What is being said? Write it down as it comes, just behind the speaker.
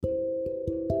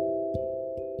Hey,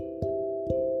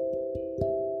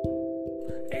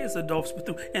 it's Adolphus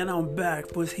Bethune, and I'm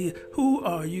back with here. Who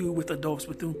are you with Adolphus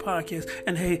Bethune podcast?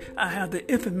 And hey, I have the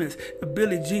infamous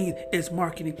Billie Jean is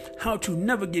marketing how to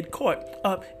never get caught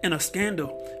up in a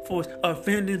scandal for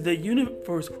offending the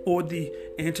universe or the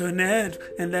internet.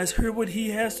 And let's hear what he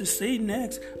has to say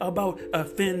next about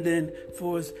offending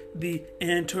for the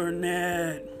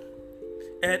internet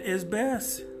at its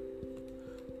best.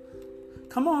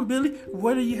 Come on, Billy,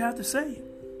 what do you have to say?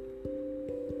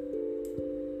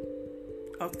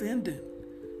 Offending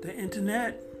the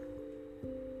internet.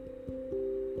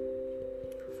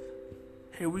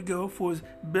 Here we go for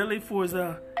Billy for his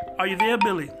are you there,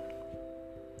 Billy?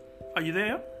 Are you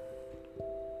there?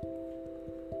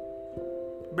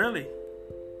 Billy.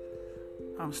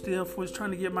 I'm still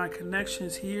trying to get my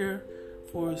connections here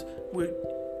for his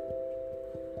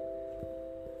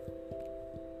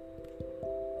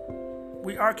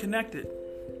we are connected.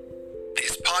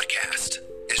 This podcast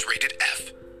is rated F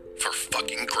for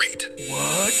fucking great.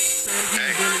 What?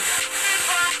 Hey,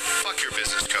 fuck your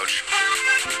business, coach.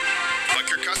 Fuck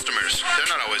your customers. They're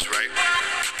not always right.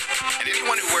 And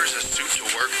anyone who wears a suit to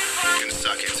work can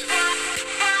suck it.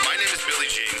 My name is Billie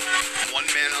Jean, one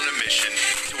man on a mission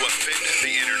to offend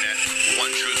the internet, one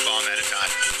truth bomb at a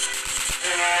time.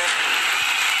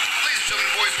 Ladies and gentlemen,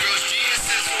 boys and girls,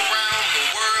 geniuses around the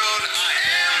world,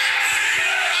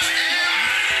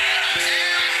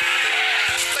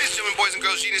 boys and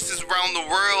girls, geniuses around the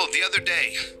world. The other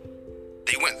day,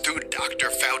 they went through Dr.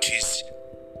 Fauci's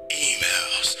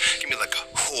emails. Give me like a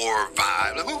horror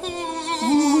vibe. Like,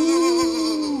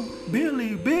 Ooh,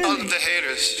 Billy. All of the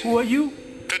haters. Who are you?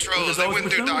 The trolls, they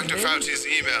went through Dr. Fauci's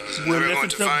emails and they were going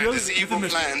to find his evil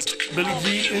plans to Billie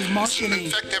Jean is marketing.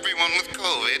 infect everyone with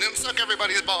COVID and suck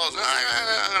everybody's balls.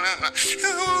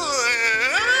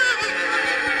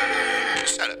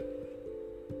 Shut up.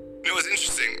 It was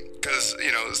interesting because,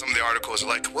 some of the articles are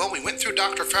like, well, we went through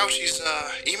Dr. Fauci's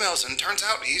emails and turns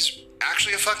out he's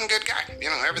actually a fucking good guy.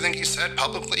 Everything he said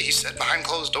publicly, he said behind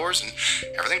closed doors, and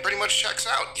everything pretty much checks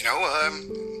out.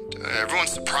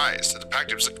 Everyone's surprised that the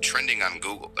fact it was trending on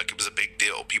Google. Like, it was a big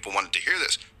deal. People wanted to hear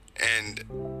this. And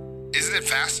isn't it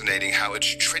fascinating how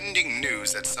it's trending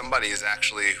news that somebody is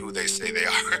actually who they say they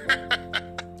are?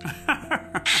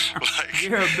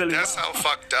 That's how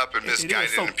fucked up and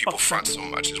misguided and people front so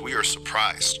much is we are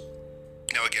surprised.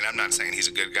 Now, again, I'm not saying he's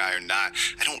a good guy or not.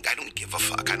 I don't give a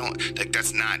fuck.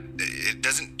 It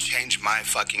doesn't change my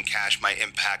fucking cash, my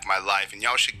impact, my life, and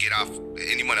y'all should get off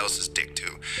anyone else's dick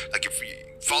too. Like, if you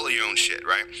follow your own shit,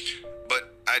 right?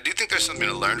 But I do think there's something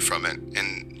to learn from it,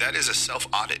 and that is a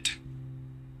self-audit.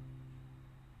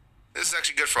 This is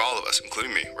actually good for all of us,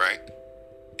 including me, right?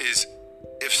 Is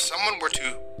if someone were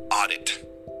to audit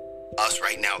us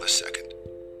right now this second,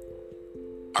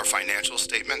 our financial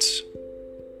statements,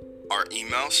 our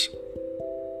emails,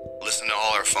 listen to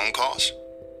all our phone calls,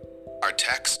 our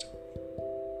text,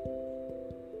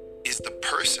 is the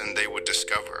person they would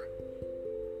discover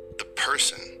the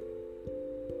person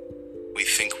we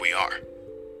think we are,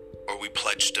 or we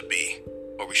pledge to be,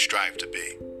 or we strive to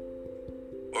be?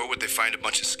 Or would they find a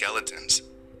bunch of skeletons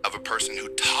of a person who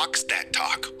talks that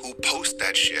talk, who posts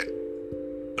that shit,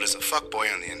 but is a fuck boy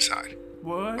on the inside?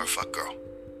 What? Or fuck girl?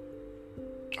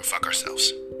 Or fuck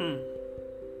ourselves?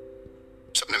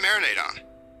 Something to marinate on.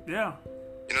 Yeah.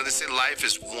 They say life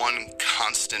is one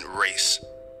constant race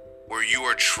where you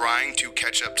are trying to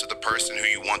catch up to the person who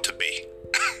you want to be.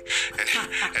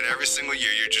 and every single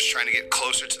year, you're just trying to get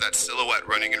closer to that silhouette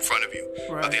running in front of you,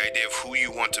 right, of the idea of who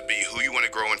you want to be, who you want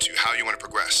to grow into, how you want to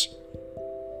progress.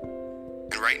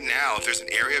 And right now, if there's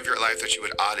an area of your life that you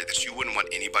would audit, that you wouldn't want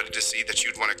anybody to see, that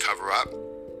you'd want to cover up,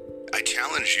 I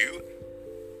challenge you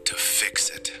to fix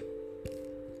it,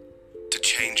 to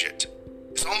change it.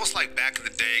 It's almost like back in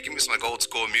the day, give me some like old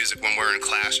school music when we're in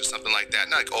class or something like that.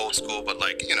 Not like old school, but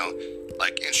like,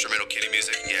 like instrumental kiddie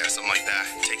music. Yeah, something like that.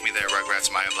 Take Me There, Rugrats,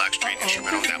 Maya Blackstreet,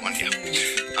 instrumental, that one, yeah.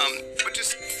 But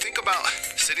just think about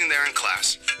sitting there in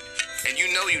class and you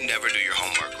never do your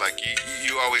homework. Like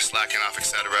you always slacking off,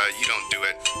 etc. You don't do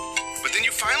it. But then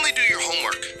you finally do your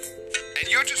homework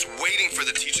and you're just waiting for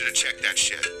the teacher to check that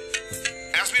shit.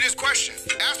 Ask me this question.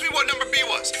 Ask me what number B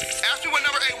was. Ask me what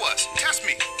number A was. Test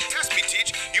me. Test me,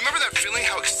 teach. You remember that feeling,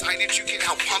 how excited you get,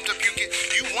 how pumped up you get?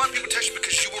 You want people to test you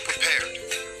because you were prepared.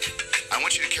 I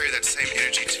want you to carry that same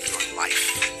energy to your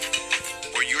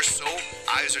life, where you're so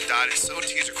I's are dotted, so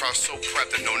T's are crossed, so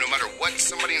prepped that no matter what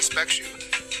somebody inspects you,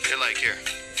 they're like,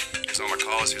 here's all my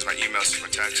calls, here's my emails, here's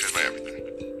my texts, here's my everything.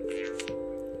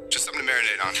 Just something to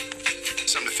marinate on,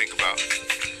 something to think about.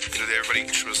 Everybody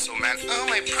was so mad. Oh,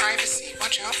 my privacy.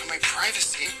 Watch out for my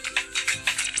privacy.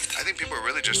 I think people are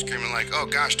really just screaming like, oh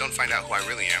gosh, don't find out who I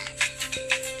really am.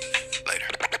 Later.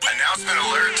 Announcement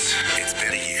alerts. It's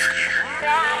been a year.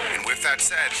 And with that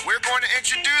said, we're going to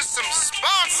introduce some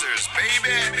sponsors,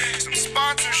 baby. Some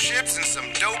sponsorships and some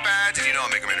dope ads. And you know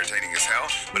I'll make them entertaining as hell.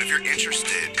 But if you're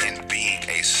interested in being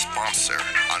a sponsor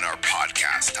on our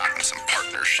podcast, talking some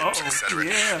partnerships, etc.,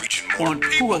 reaching more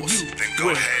people, then go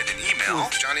ahead and email.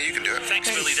 Johnny, you can do it. Thanks,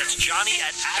 Billy. That's Johnny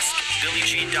at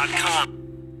AskBillyGean.com.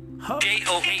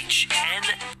 JOHNNY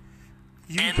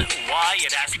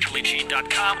at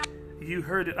AskBillyGean.com. You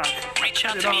heard it. Reach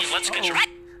out to me and let's get you right.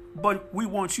 But we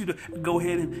want you to go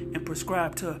ahead and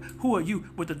prescribe to Who Are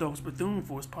You with the Adolphus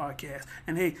Bethune-Force podcast.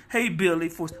 And hey, Billy,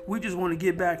 we just want to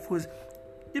get back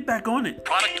on it.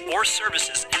 Product or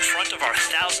services in front of our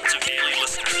thousands of daily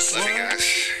listeners. Love you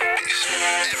guys.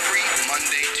 Every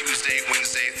Monday, Tuesday,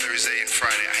 Wednesday, Thursday, and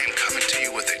Friday, I am coming to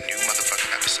you with a new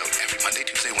motherfucking episode. Every Monday,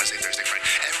 Tuesday, Wednesday, Thursday, Friday.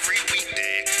 Every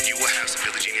weekday, you will have some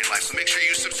Billy Jean in your life. So make sure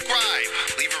you subscribe.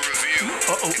 Leave a review.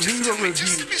 Leave a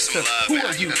review. Some love, Who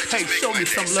are you? Hey, show me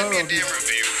some love. Send me a damn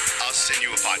review. I'll send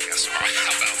you a podcast tomorrow.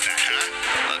 How about that, huh?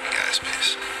 Love you guys.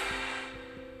 Peace.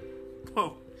 Oh,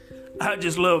 I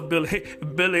just love Billy. Hey,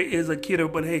 Billy is a kiddo,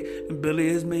 but hey, Billy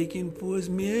is making for his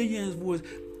millions for his.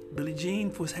 Billy Jean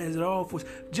for us has it all for us.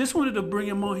 Just wanted to bring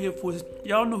him on here for us.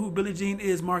 Y'all know who Billy Jean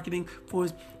is, marketing for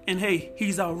us. And hey,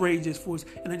 he's outrageous for us.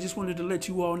 And I just wanted to let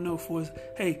you all know for us.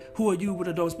 Hey, who are you with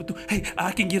Adolphus Bethune? Hey,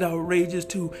 I can get outrageous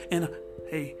too. And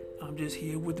hey, I'm just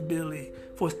here with Billy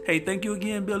for us. Hey, thank you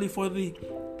again, Billy, for the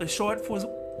short for us.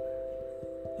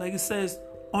 Like it says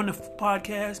on the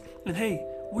podcast. And hey,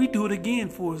 we do it again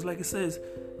for us. Like it says,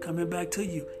 coming back to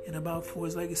you in about for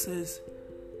us. Like it says,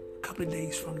 a couple of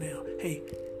days from now. Hey,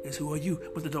 it's Who Are You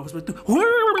with the Adolphus Bethune.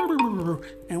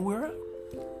 And we're out.